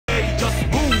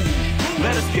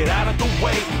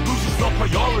no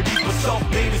priority, but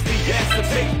self-made is the answer.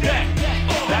 Take that.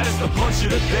 That is the punch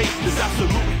of the day. There's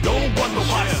absolutely no one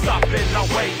nobody stopping our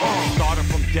way. Starting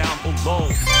from down below,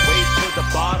 way to the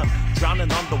bottom,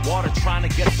 drowning underwater, trying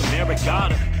to get some air. I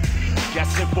got him.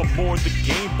 Guessing for more of the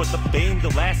game, but the fame, the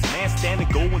last man standing,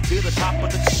 going to the top of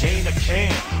the chain. I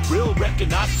can real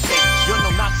recognize the state. You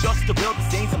know, not just the real,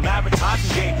 this ain't some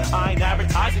advertising game. I ain't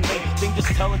advertising, mate. Think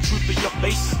just telling truth to your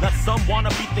face. Not some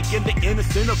wanna be thinking the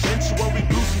innocent, eventually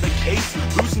losing the case,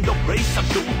 losing the race. I'm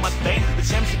doing my thing. The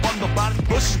championship on nobody's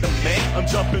pushing the main. I'm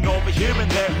jumping over here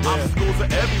and there. Obstacles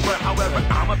are everywhere. However,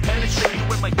 I'ma penetrate you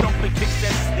with my jumping kicks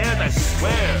and snares. I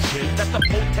swear that the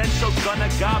potential gonna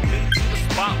guide me to the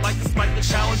spotlight. Despite the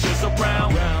challenges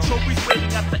around, trophies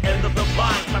waiting at the end of the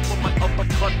line. Time for my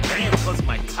uppercut, bam, cause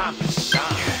my time to shine.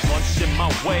 Punching my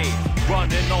way,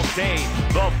 running all day,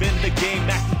 loving the game,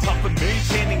 acting tough and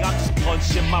maintaining. I'm just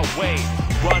punching my way,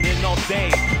 running all day,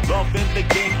 loving the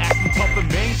game, acting tough and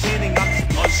maintaining. I'm just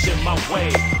punching my way,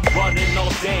 running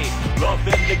all day,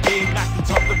 loving the game, acting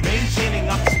tough and maintaining.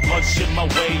 I'm just punching my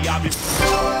way. I'll be.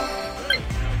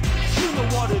 You know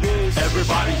what it is.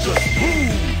 Everybody just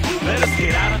move. Let us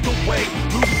get out of the way.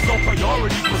 Losing no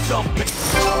priority for self-made.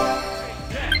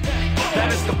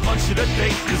 That is the punch of the day.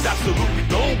 Cause absolutely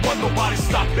no one, nobody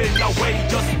stopping our way.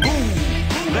 Just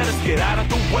move. Let us get out of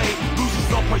the way. Losing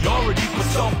no priority for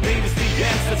self-made is the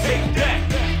answer. Take that.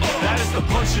 That is the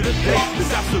punch of the day.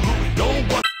 Cause absolutely no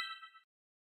one.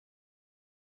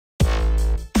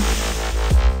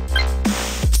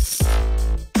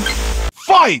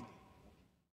 Fight!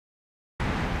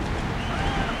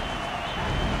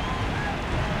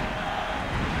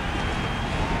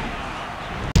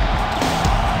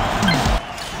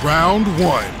 Round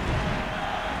one.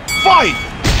 Fight!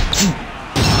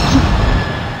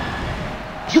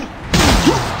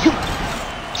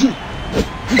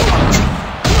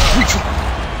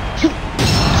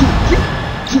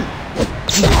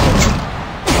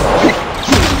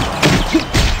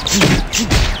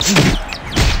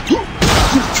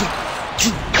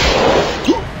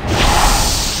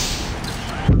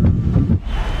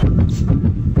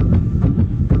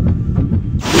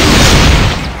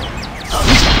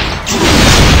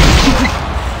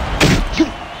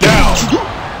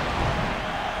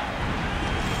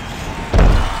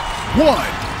 One,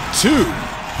 two,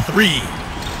 three.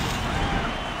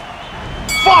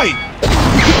 Fight!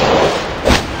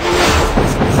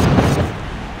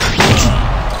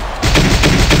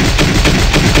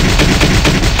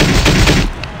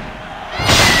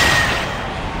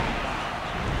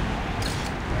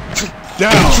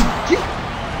 Down.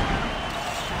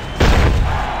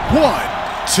 One,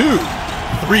 two,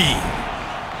 three.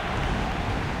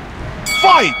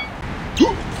 Fight!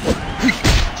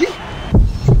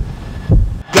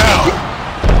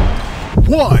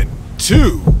 One,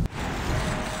 two.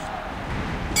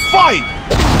 Fight!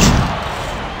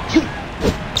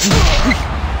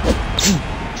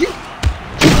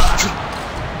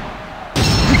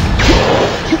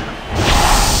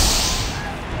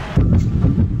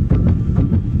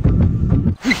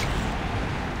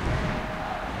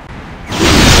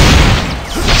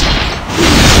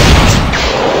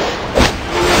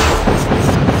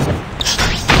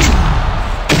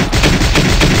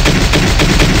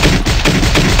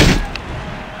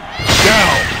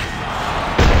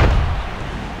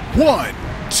 One,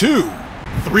 two,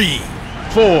 three,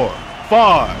 4,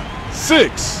 5,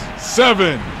 6,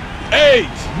 7, 8,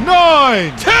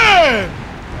 9, 10!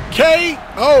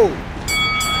 KO.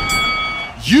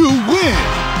 You win.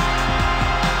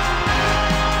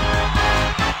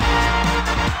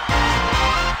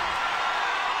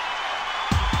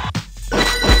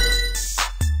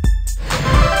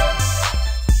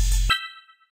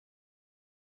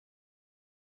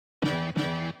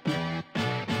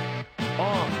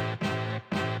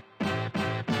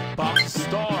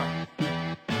 BoxingStar,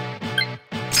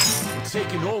 we're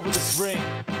taking over this ring.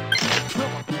 Come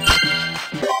on.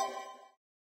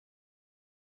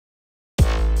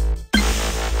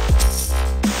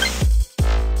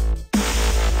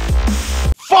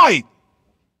 Fight!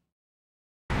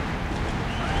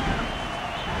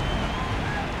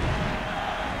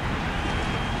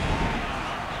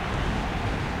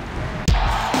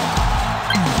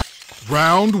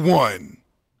 Round one.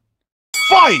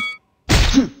 Fight!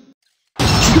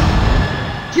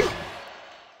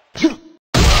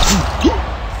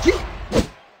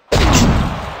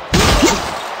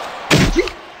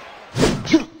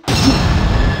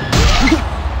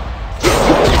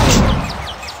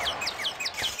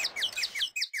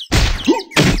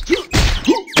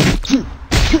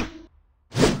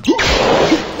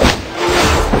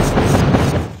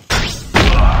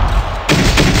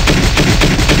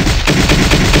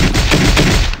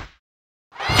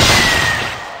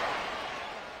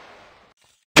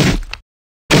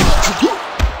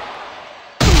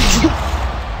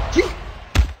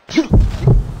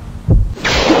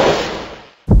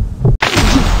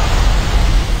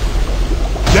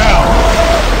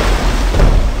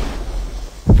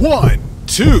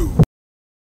 2.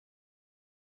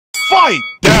 Fight!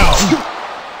 Down.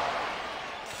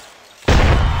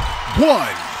 1,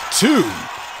 2.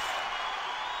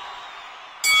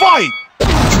 Fight!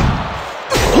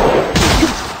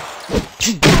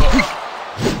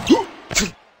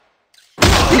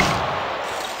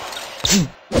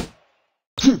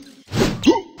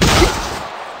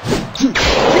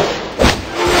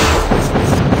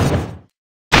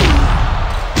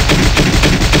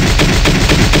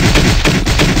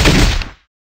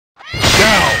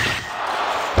 Down.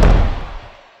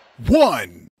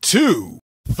 1, 2,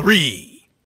 3.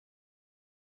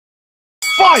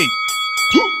 Fight!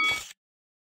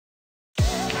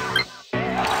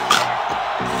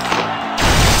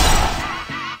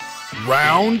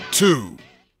 Round 2.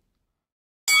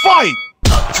 Fight!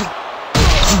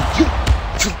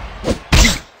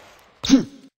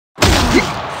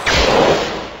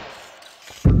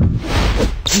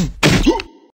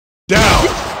 Down.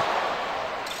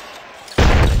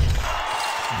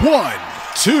 1,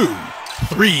 2,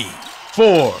 3.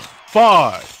 4,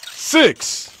 5, 6,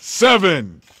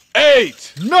 7,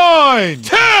 8, 9,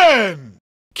 10!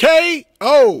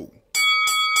 KO.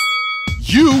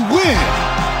 You win.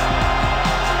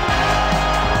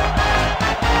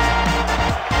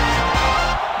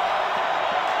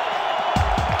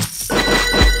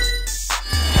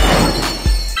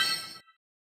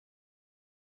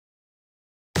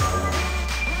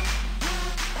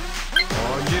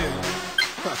 Oh yeah.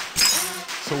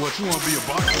 So what, you wanna be a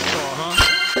boxing star, huh?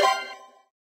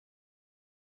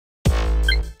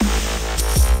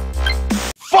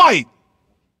 Fight!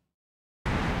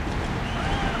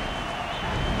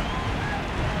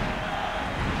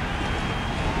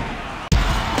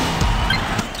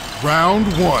 Round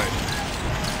 1.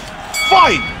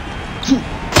 Fight!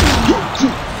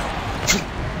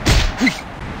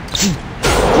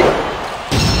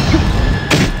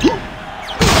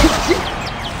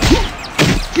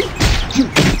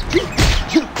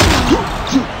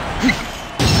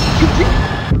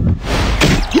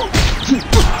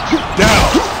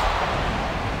 Down.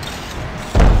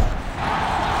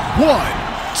 1,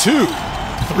 2,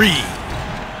 3.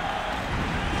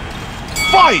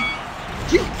 Fight!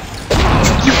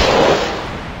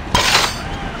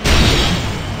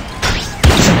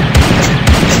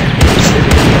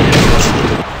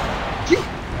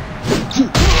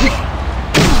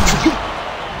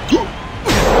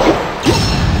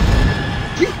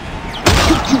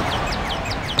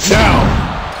 Down.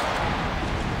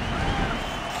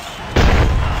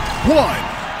 1,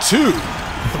 2,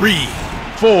 3.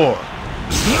 4.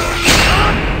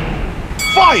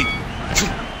 Fight!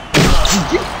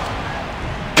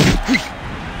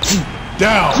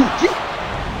 Down.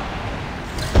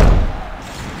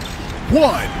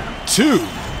 1, 2,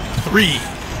 3.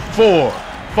 4,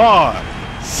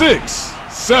 5, 6,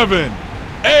 7,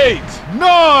 8,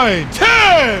 9,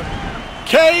 10!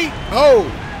 KO.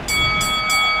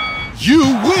 You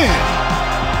win.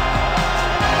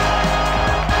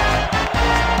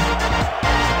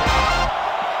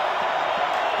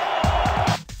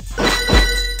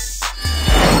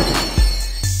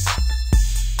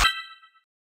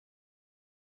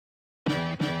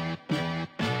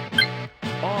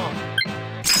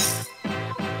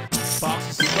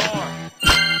 BoxingStar.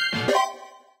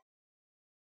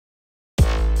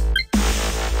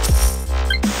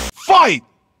 Fight!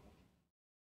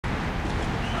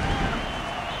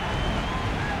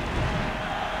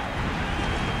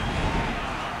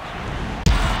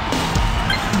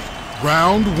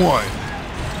 Round 1.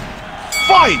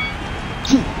 Fight!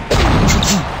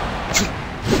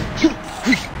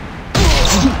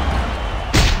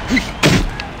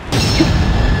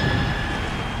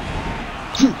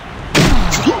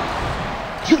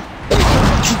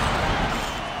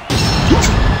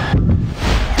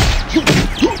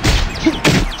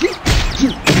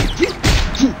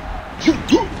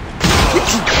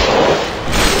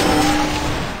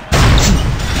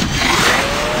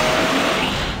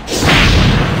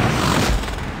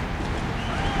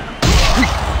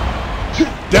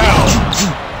 Down.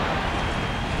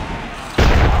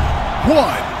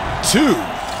 1, 2,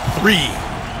 3.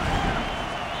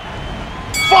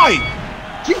 Fight!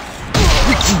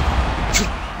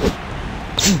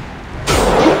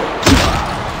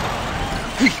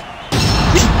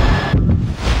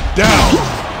 Down.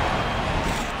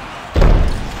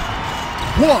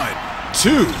 1,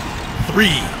 2,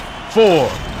 3. 4.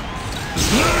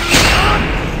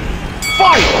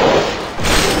 Fight!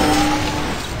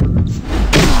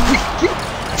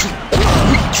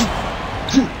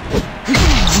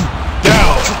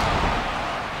 Down.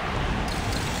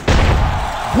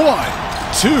 1,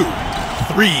 2,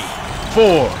 3.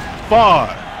 4,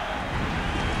 5.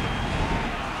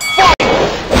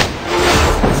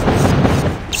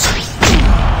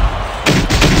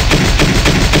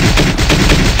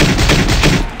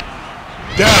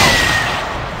 Down.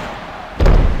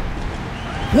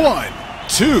 1,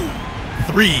 2,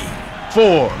 3,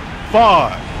 4,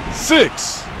 5,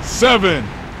 6, 7,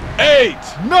 8,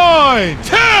 9,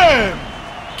 10.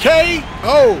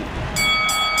 KO.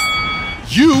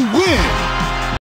 You win.